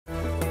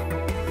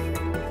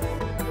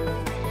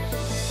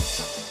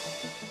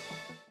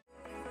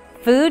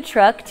Food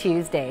Truck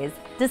Tuesdays.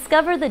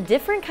 Discover the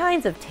different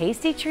kinds of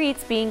tasty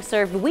treats being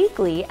served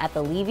weekly at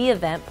the Levy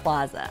Event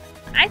Plaza.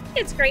 I think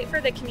it's great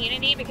for the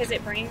community because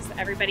it brings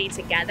everybody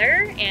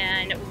together,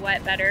 and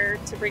what better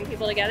to bring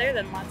people together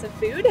than lots of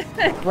food?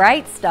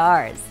 Bright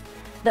Stars.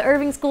 The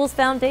Irving Schools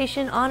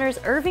Foundation honors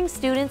Irving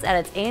students at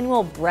its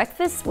annual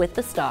Breakfast with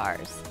the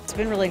Stars. It's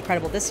been really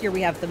incredible. This year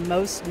we have the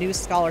most new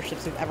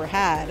scholarships we've ever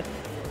had.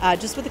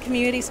 Just with the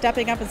community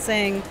stepping up and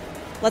saying,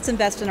 let's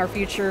invest in our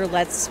future,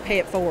 let's pay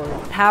it forward.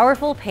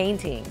 Powerful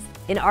paintings.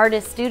 In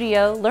Artist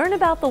Studio, learn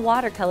about the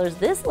watercolors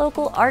this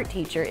local art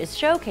teacher is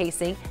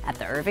showcasing at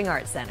the Irving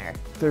Arts Center.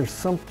 There's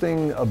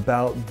something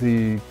about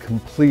the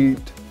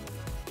complete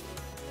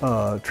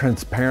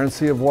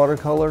transparency of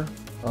watercolor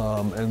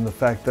and the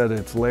fact that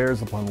it's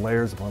layers upon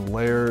layers upon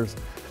layers,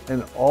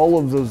 and all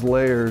of those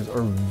layers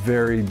are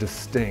very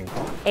distinct.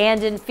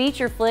 And in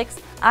Feature Flix,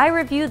 I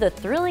review the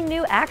thrilling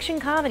new action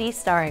comedy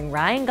starring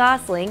Ryan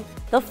Gosling,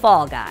 The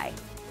Fall Guy.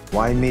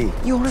 Why me?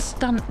 You're a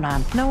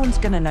stuntman. No one's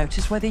going to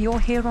notice whether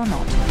you're here or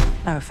not.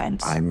 No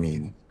offense. I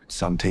mean,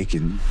 some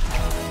taken.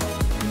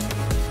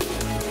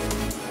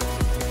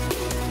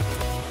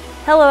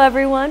 Hello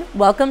everyone,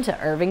 welcome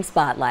to Irving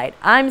Spotlight.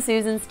 I'm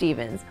Susan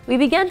Stevens. We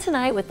begin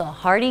tonight with a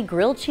hearty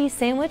grilled cheese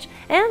sandwich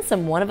and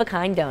some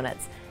one-of-a-kind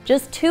donuts.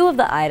 Just two of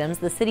the items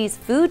the city's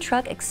Food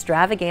Truck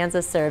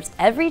Extravaganza serves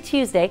every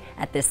Tuesday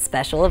at this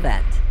special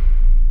event.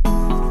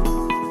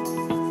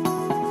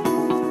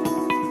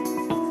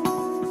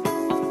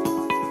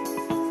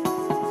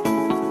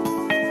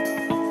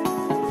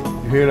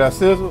 You hear that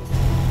sizzle?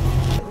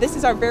 This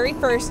is our very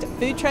first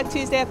Food Truck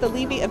Tuesday at the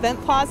Levy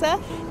Event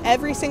Plaza.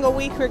 Every single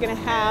week we're going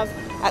to have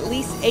at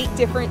least 8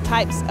 different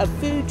types of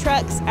food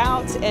trucks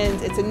out,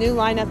 and it's a new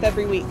lineup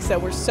every week, so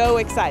we're so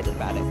excited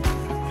about it.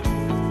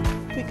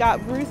 We got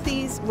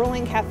Ruthie's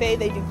Rolling Cafe.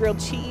 They do grilled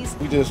cheese.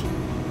 We just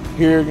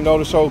here,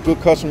 to show good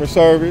customer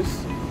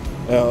service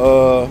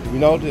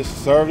and,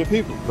 just serve the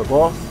people. The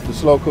broth, the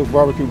slow cooked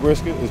barbecue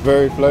brisket is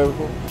very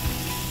flavorful.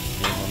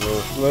 A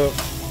little flip.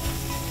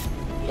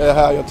 That's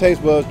how your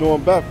taste buds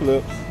doing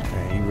backflips.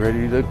 And you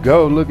ready to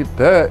go. Look at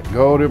that,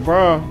 golden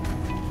brown.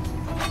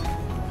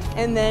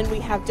 And then we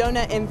have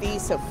Donut MV,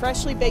 so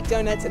freshly baked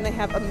donuts, and they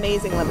have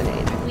amazing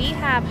lemonade. We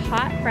have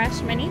hot,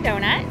 fresh mini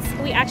donuts.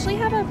 We actually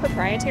have a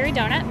proprietary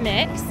donut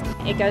mix.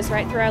 It goes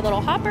right through our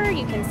little hopper.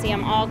 You can see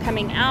them all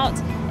coming out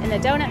in the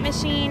donut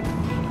machine,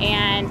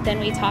 and then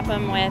we top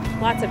them with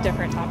lots of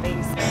different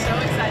toppings. So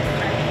excited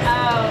for it.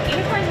 Oh,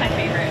 unicorn's my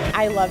favorite.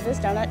 I love this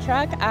donut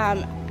truck.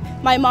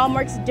 My mom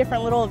works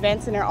different little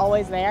events and they're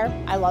always there.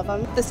 I love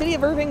them. The city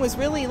of Irving was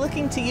really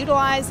looking to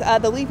utilize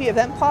the Levy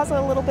Event Plaza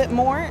a little bit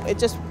more. It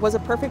just was a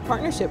perfect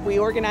partnership. We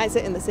organize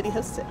it and the city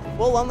hosts it.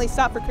 We'll only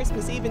stop for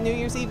Christmas Eve and New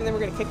Year's Eve, and then we're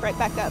going to kick right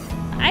back up.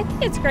 I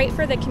think it's great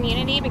for the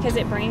community because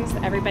it brings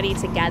everybody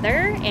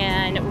together,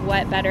 and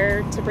what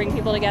better to bring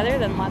people together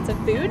than lots of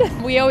food.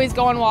 We always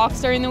go on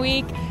walks during the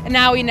week, and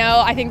now we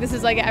know, I think this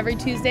is like an every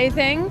Tuesday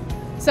thing.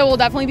 So we'll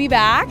definitely be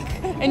back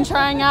and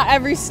trying out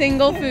every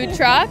single food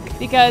truck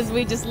because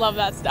we just love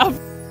that stuff.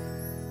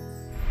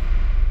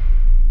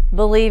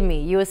 Believe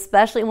me, you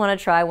especially want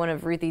to try one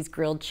of Ruthie's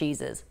grilled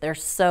cheeses. They're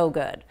so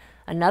good.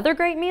 Another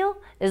great meal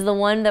is the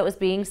one that was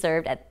being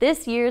served at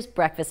this year's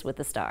Breakfast with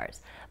the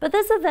Stars. But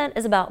this event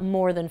is about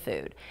more than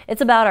food. It's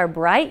about our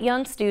bright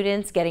young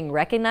students getting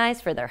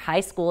recognized for their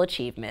high school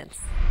achievements.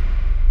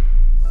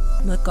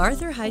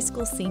 MacArthur High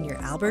School senior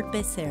Albert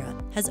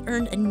Becerra has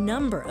earned a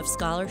number of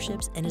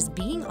scholarships and is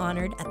being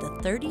honored at the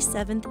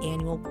 37th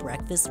annual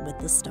Breakfast with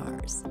the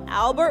Stars.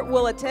 Albert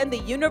will attend the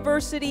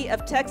University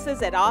of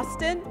Texas at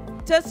Austin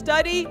to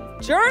study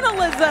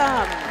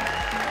journalism.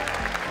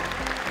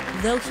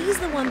 Though he's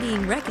the one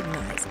being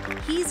recognized,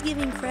 he's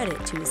giving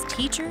credit to his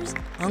teachers,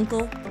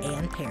 uncle,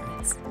 and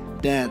parents.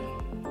 Dad,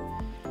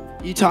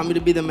 you taught me to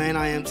be the man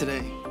I am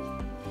today.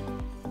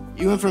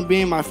 You went from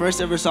being my first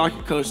ever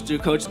soccer coach to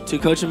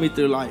coaching me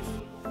through life.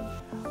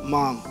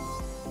 Mom,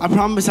 I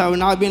promise I would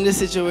not be in this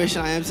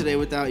situation I am today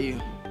without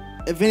you.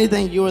 If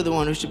anything, you are the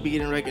one who should be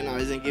getting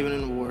recognized and given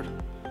an award.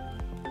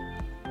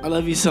 I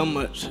love you so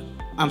much.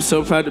 I'm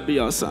so proud to be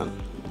your son.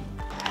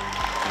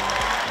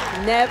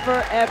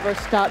 Never ever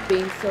stop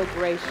being so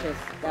gracious.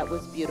 That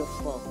was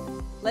beautiful.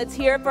 Let's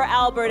hear it for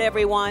Albert,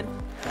 everyone.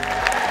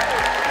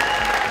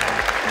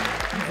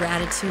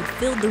 Gratitude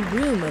filled the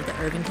room of the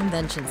Irving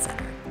Convention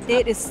Center.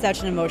 It is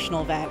such an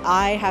emotional event.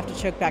 I have to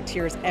choke back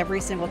tears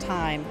every single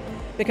time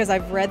because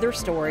I've read their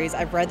stories,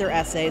 I've read their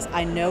essays,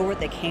 I know where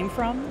they came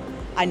from,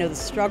 I know the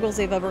struggles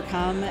they've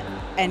overcome,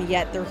 and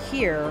yet they're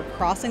here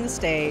crossing the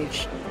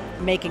stage,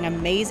 making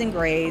amazing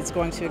grades,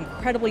 going to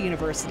incredible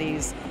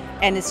universities,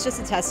 and it's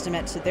just a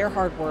testament to their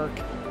hard work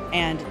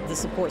and the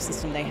support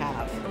system they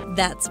have.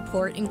 That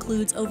support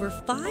includes over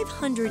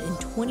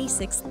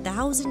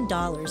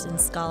 $526,000 in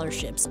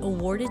scholarships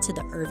awarded to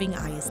the Irving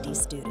ISD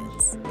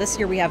students. This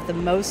year we have the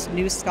most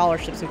new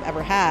scholarships we've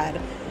ever had.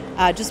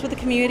 Just with the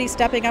community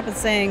stepping up and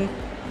saying,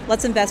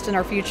 let's invest in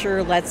our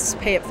future, let's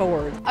pay it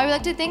forward. I would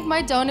like to thank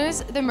my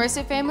donors, the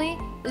Mercer family,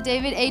 the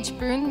David H.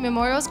 Boone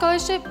Memorial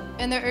Scholarship,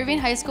 and the Irving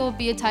High School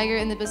Be a Tiger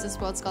in the Business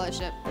World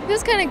Scholarship. It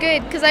was kind of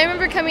good because I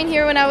remember coming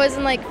here when I was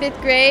in like 5th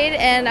grade,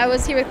 and I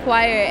was here with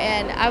choir,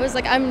 and I was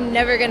like, I'm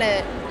never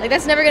gonna, like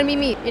that's never gonna be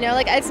me, you know,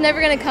 like it's never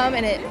gonna come,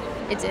 and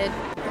it did.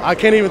 I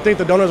can't even thank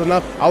the donors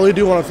enough. I really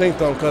do want to thank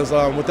them because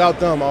without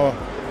them, I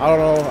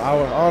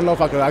don't know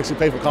if I could actually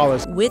pay for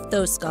college. With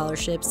those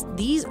scholarships,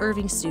 these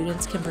Irving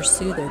students can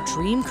pursue their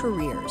dream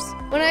careers.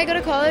 When I go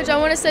to college, I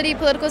want to study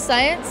political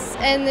science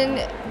and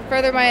then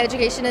further my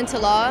education into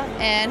law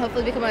and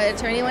hopefully become an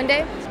attorney one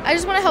day. I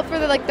just want to help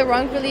further the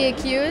wrongfully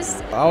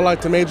accused. I would like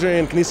to major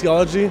in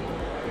kinesiology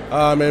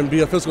and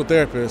be a physical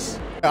therapist.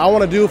 I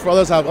want to do for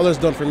others how others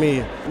done for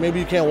me. Maybe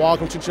you can't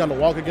walk, I'm teaching you how to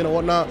walk again and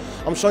whatnot.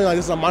 I'm showing you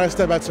this is a minor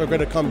step back to a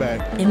greater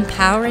comeback.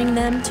 Empowering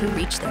them to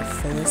reach their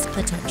fullest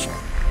potential.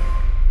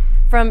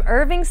 From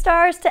Irving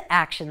stars to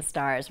action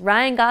stars,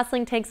 Ryan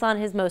Gosling takes on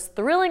his most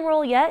thrilling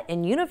role yet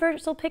in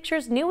Universal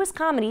Pictures' newest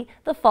comedy,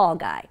 The Fall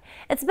Guy.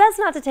 It's best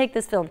not to take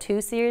this film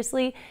too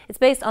seriously. It's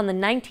based on the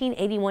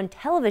 1981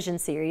 television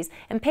series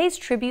and pays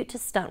tribute to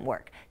stunt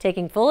work,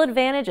 taking full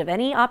advantage of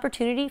any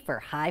opportunity for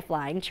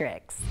high-flying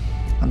tricks.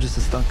 I'm just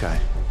a stunt guy.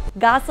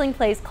 Gosling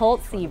plays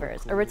Colt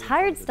Sievers, a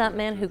retired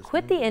stuntman who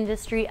quit the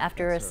industry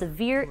after a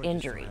severe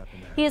injury.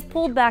 He is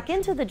pulled back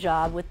into the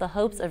job with the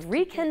hopes of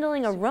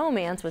rekindling a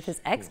romance with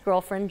his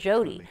ex-girlfriend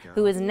Jody,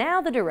 who is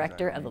now the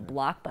director of a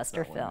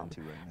blockbuster film.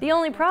 The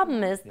only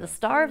problem is the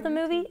star of the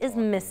movie is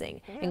missing,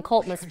 and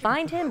Colt must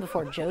find him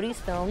before Jody's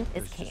film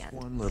is canned.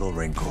 One little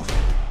wrinkle.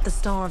 The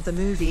star of the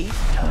movie,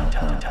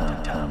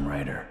 Tom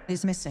Ryder,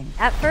 is missing.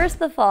 At first,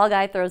 The Fall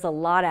Guy throws a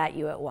lot at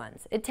you at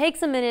once. It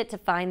takes a minute to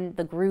find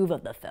the groove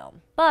of the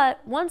film.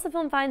 But once the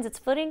film finds its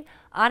footing,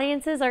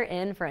 audiences are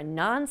in for a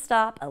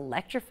non-stop,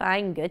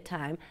 electrifying good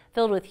time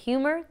filled with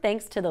humor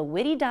thanks to the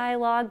witty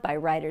dialogue by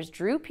writers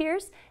Drew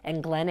Pearce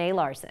and Glenn A.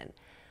 Larson.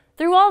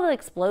 Through all the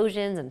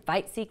explosions and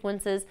fight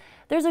sequences,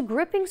 there's a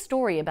gripping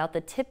story about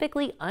the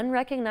typically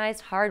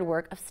unrecognized hard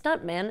work of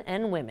stuntmen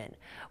and women.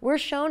 We're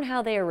shown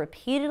how they are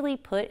repeatedly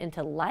put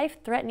into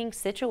life-threatening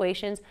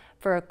situations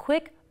for a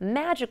quick,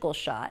 magical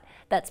shot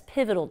that's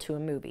pivotal to a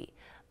movie.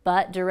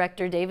 But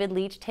director David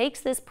Leitch takes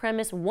this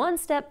premise one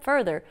step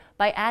further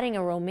by adding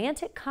a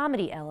romantic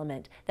comedy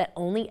element that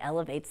only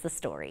elevates the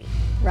story.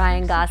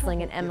 Ryan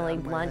Gosling and Emily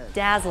Blunt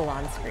dazzle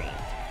on screen.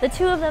 The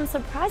two of them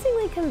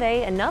surprisingly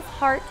convey enough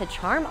heart to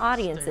charm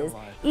audiences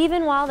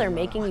even while they're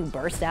making you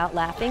burst out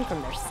laughing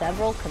from their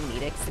several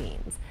comedic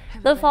scenes.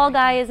 The Fall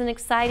Guy is an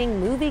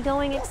exciting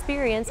movie-going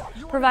experience,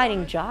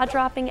 providing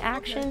jaw-dropping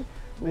action,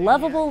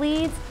 lovable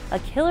leads, a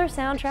killer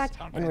soundtrack,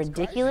 and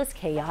ridiculous,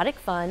 chaotic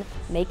fun,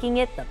 making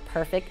it the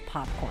perfect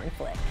popcorn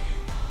flick.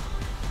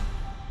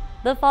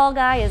 The Fall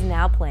Guy is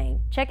now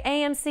playing. Check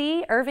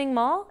AMC, Irving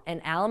Mall,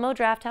 and Alamo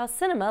Drafthouse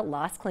Cinema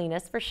Las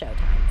Colinas for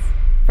showtimes.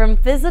 From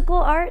physical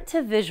art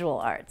to visual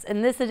arts,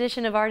 in this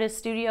edition of Artist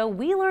Studio,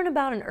 we learn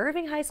about an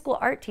Irving High School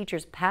art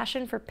teacher's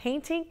passion for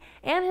painting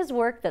and his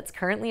work that's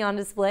currently on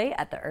display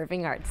at the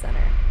Irving Arts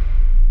Center.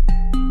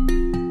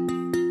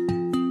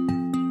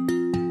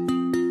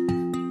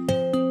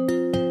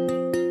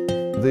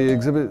 The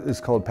exhibit is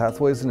called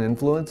Pathways and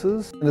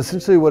Influences, and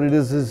essentially what it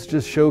is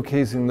just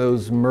showcasing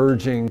those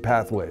merging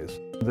pathways.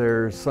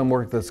 There's some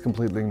work that's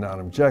completely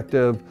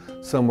non-objective,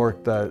 some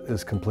work that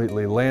is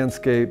completely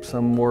landscape,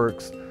 some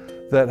works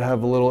that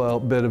have a little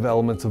bit of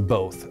elements of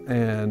both.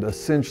 And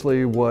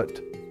essentially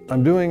what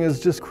I'm doing is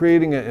just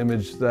creating an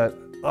image that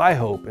I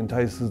hope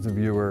entices the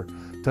viewer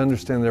to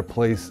understand their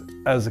place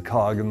as a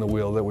cog in the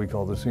wheel that we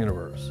call this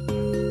universe.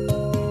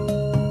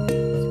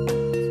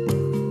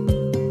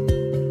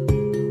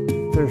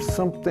 There's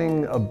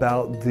something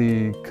about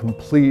the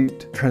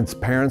complete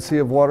transparency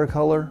of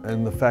watercolor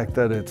and the fact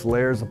that it's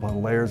layers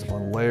upon layers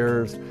upon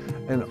layers,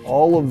 and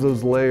all of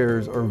those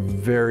layers are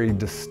very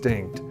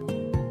distinct.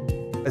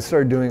 I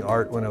started doing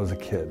art when I was a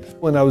kid.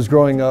 When I was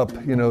growing up,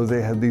 you know,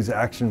 they had these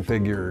action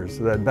figures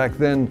that back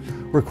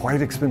then were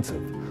quite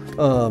expensive.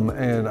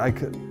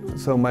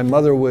 So my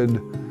mother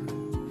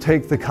would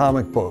take the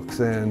comic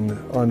books and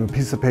on a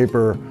piece of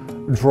paper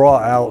draw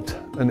out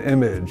an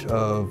image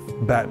of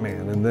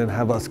Batman and then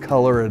have us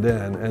color it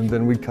in, and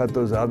then we'd cut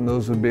those out and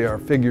those would be our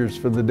figures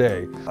for the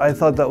day. I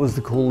thought that was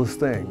the coolest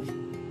thing.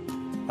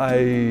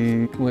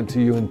 I went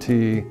to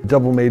UNT,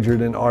 double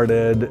majored in art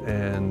ed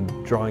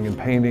and drawing and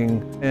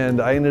painting,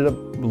 and I ended up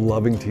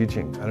loving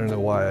teaching. I don't know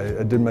why.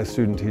 I did my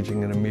student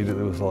teaching and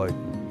immediately was like,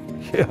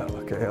 yeah,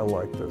 okay, I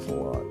like this a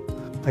lot.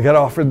 I got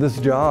offered this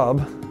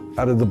job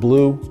out of the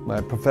blue.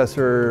 My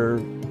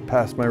professor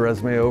passed my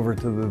resume over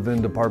to the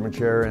then department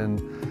chair and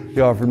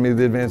he offered me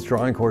the advanced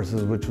drawing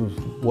courses, which was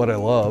what I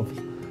love,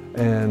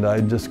 and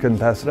I just couldn't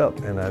pass it up.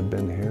 And I've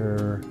been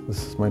here,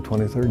 this is my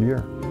 23rd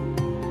year.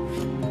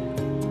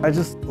 I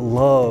just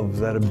love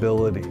that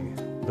ability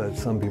that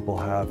some people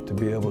have to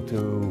be able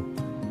to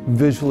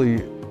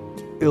visually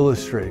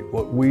illustrate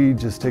what we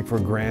just take for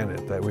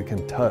granted, that we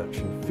can touch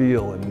and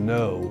feel and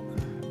know,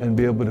 and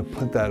be able to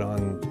put that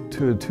on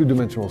to a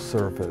two-dimensional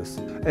surface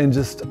and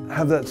just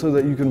have that so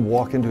that you can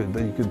walk into it,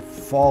 that you can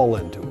fall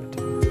into it.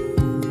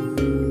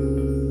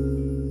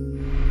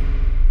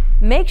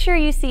 Make sure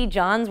you see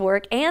John's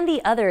work and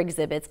the other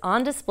exhibits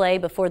on display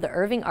before the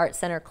Irving Arts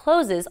Center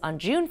closes on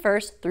June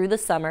 1st through the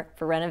summer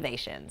for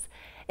renovations.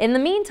 In the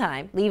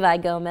meantime, Levi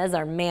Gomez,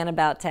 our man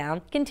about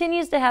town,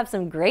 continues to have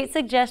some great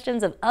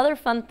suggestions of other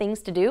fun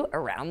things to do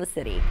around the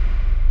city.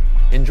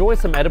 Enjoy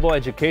some edible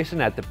education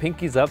at the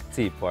Pinkies Up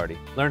Tea Party.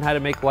 Learn how to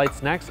make light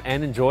snacks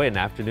and enjoy an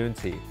afternoon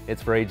tea.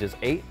 It's for ages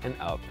 8 and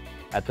up.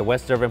 At the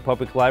West Irving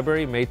Public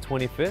Library, May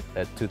 25th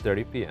at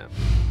 2:30 p.m.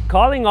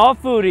 Calling all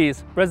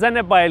foodies,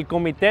 presented by El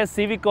Comité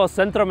Cívico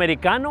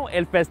Centroamericano,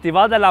 El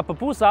Festival de la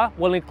Pupusa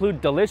will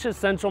include delicious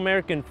Central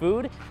American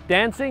food,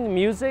 dancing,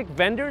 music,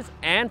 vendors,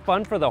 and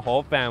fun for the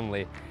whole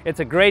family. It's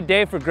a great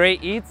day for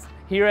great eats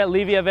here at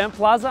Levy Event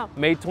Plaza,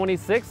 May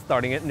 26th,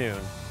 starting at noon.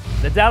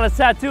 The Dallas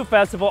Tattoo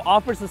Festival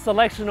offers a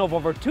selection of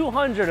over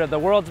 200 of the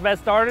world's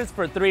best artists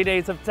for 3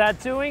 days of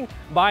tattooing,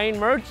 buying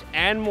merch,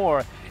 and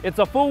more. It's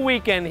a full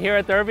weekend here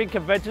at the Irving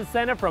Convention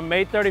Center from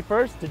May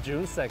 31st to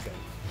June 2nd.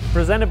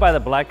 Presented by the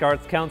Black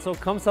Arts Council,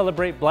 come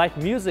celebrate Black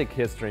Music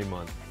History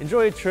Month.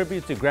 Enjoy a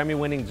tribute to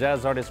Grammy-winning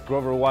jazz artist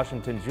Grover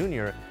Washington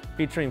Jr.,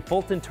 featuring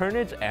Fulton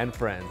Turnage and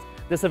friends.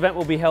 This event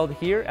will be held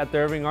here at the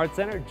Irving Arts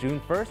Center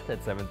June 1st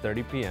at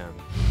 7:30 p.m.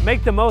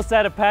 Make the most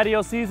out of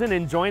patio season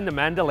and join the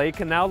Mandalay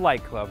Canal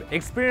Light Club.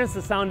 Experience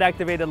the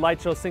sound-activated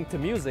light show Sync to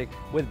Music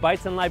with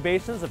bites and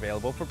libations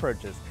available for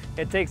purchase.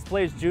 It takes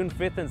place June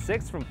 5th and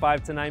 6th from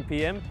 5 to 9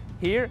 p.m.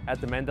 here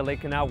at the Mandalay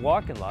Canal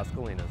Walk in Las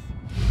Colinas.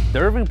 The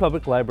Irving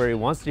Public Library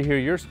wants to hear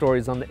your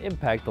stories on the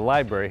impact the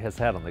library has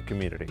had on the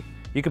community.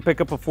 You can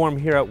pick up a form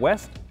here at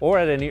West or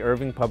at any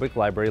Irving Public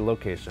Library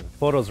location.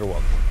 Photos are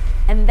welcome.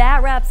 And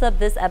that wraps up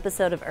this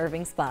episode of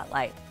Irving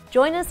Spotlight.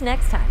 Join us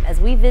next time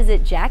as we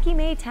visit Jackie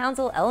May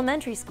Townsville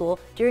Elementary School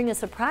during a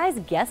surprise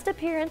guest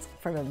appearance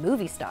from a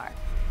movie star.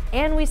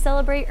 And we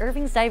celebrate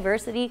Irving's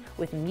diversity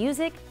with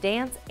music,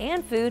 dance,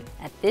 and food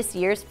at this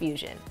year's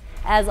Fusion.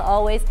 As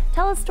always,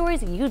 tell us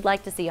stories you'd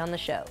like to see on the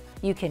show.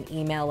 You can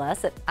email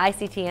us at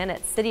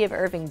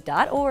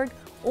ictn@cityofirving.org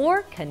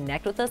or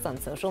connect with us on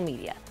social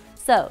media.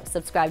 So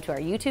subscribe to our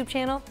YouTube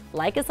channel,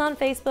 like us on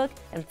Facebook,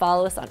 and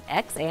follow us on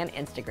X and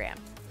Instagram.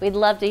 We'd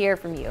love to hear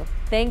from you.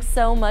 Thanks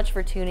so much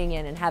for tuning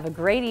in and have a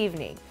great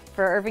evening.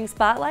 For Irving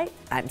Spotlight,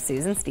 I'm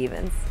Susan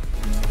Stevens.